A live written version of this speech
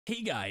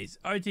Hey guys,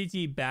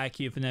 RTT back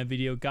here for another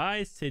video.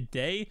 Guys,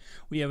 today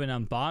we have an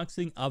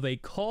unboxing of a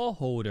call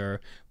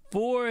holder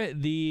for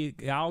the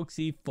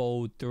Galaxy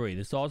Fold 3.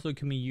 This also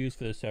can be used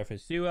for the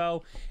Surface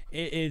Duo.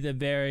 It is a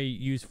very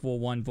useful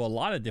one for a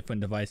lot of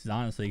different devices,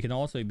 honestly. It can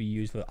also be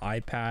used for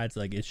iPads,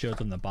 like it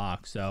shows on the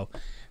box. So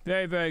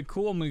very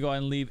cool. I'm going to go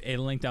ahead and leave a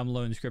link down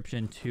below in the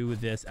description to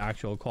this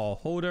actual call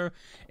holder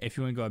if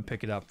you want to go ahead and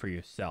pick it up for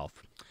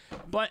yourself.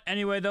 But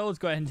anyway, though, let's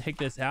go ahead and take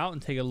this out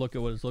and take a look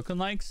at what it's looking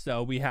like.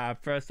 So we have,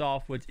 first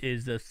off, which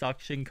is the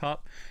suction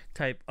cup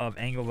type of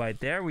angle right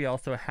there. We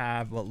also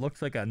have what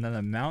looks like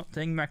another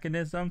mounting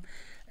mechanism.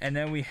 And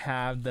then we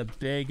have the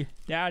big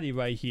daddy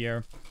right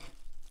here.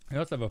 We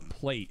also have a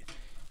plate.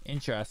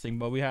 Interesting.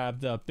 But we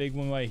have the big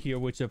one right here,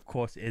 which of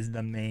course is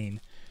the main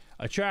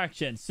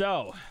attraction.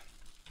 So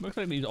looks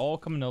like these all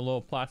come in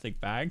little plastic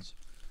bags.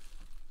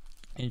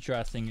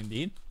 Interesting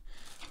indeed.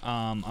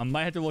 I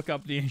might have to look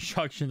up the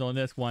instructions on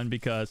this one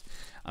because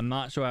I'm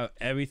not sure how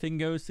everything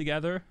goes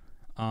together.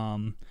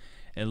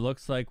 It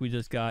looks like we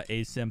just got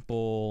a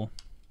simple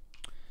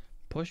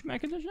push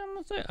mechanism,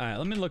 let's say. All right,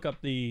 let me look up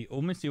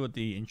let me see what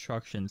the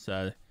instructions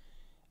said.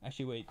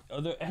 Actually, wait, are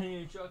there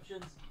any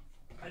instructions?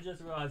 I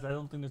just realized I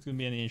don't think there's gonna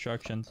be any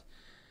instructions.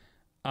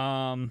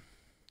 All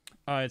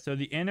right, so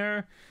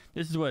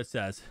this is what it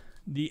says.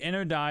 The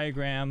inner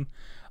diagram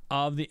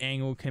of the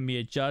angle can be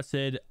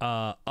adjusted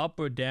up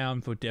or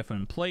down for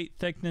different plate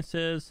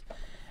thicknesses,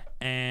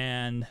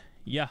 and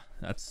yeah,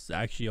 that's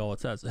actually all it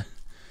says. All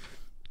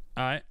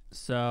right,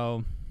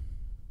 so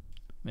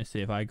let me see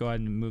if I go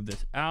ahead and move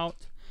this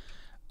out.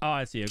 Oh,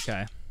 I see.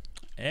 Okay,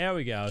 there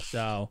we go.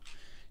 So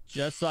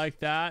just like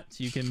that,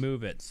 you can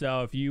move it.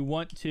 So if you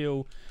want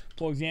to,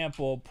 for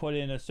example, put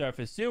in a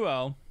Surface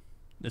Duo,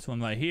 this one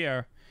right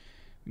here,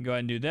 we can go ahead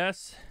and do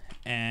this,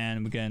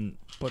 and we can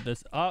put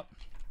this up.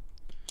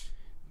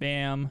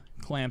 Bam,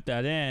 clamp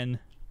that in,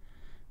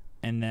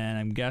 and then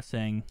I'm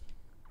guessing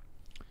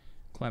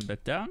clamp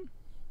that down,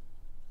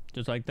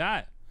 just like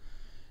that.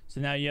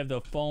 So now you have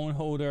the phone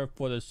holder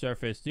for the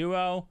Surface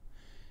Duo.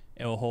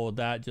 It will hold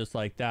that just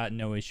like that,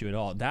 no issue at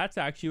all. That's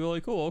actually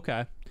really cool.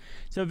 Okay,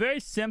 so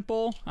very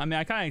simple. I mean,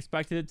 I kind of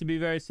expected it to be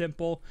very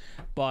simple,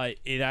 but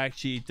it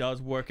actually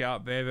does work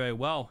out very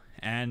well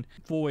and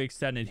fully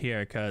extended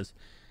here, because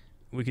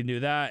we can do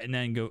that and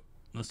then go.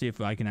 Let's see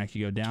if I can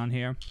actually go down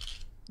here.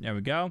 There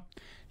we go.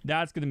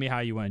 That's going to be how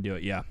you want to do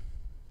it, yeah.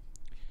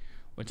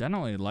 Which I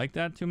don't really like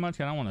that too much.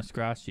 I don't want to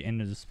scratch the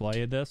inner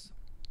display of this.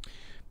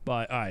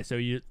 But, alright, so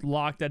you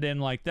lock that in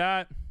like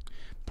that.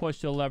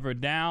 Push the lever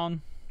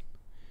down.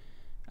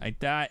 Like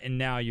that, and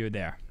now you're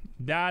there.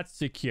 That's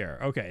secure.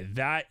 Okay,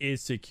 that is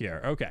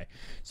secure. Okay,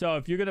 so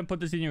if you're going to put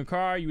this in your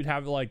car, you would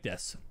have it like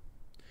this.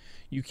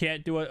 You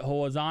can't do it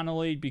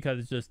horizontally because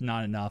it's just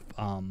not enough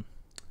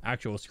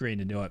actual screen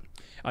to do it.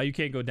 You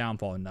can't go down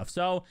far enough.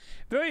 So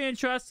very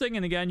interesting.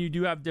 And again, you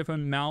do have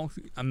different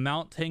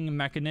mounting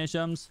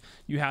mechanisms.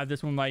 You have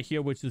this one right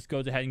here, which just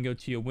goes ahead and go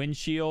to your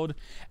windshield,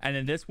 and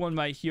then this one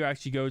right here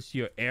actually goes to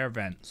your air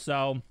vent.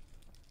 So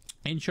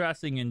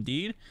interesting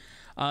indeed.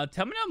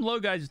 Tell me down below,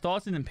 guys, your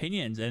thoughts and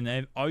opinions,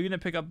 and are you gonna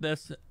pick up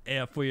this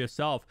for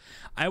yourself?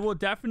 I will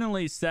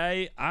definitely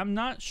say I'm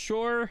not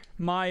sure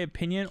my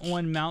opinion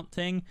on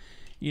mounting,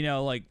 you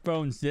know, like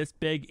phones this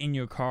big in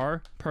your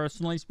car.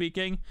 Personally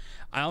speaking,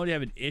 I don't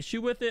have an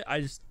issue with it. I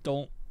just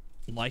don't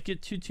like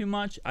it too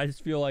much. I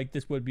just feel like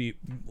this would be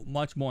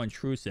much more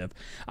intrusive.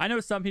 I know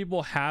some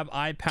people have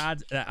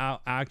iPads that are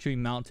actually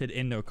mounted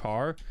in their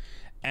car,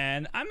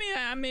 and I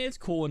mean it's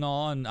cool and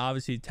all, and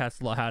obviously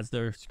Tesla has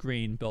their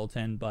screen built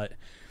in, but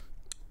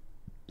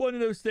one of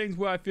those things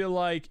where I feel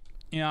like,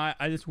 you know,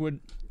 I just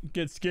would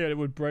get scared it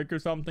would break or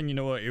something, you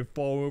know, it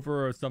fall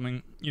over or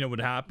something, you know,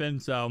 would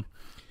happen. So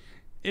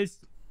it's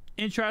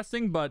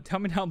interesting, but tell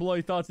me down below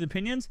your thoughts and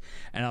opinions,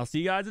 and I'll see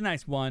you guys in the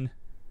next one.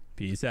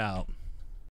 Peace out.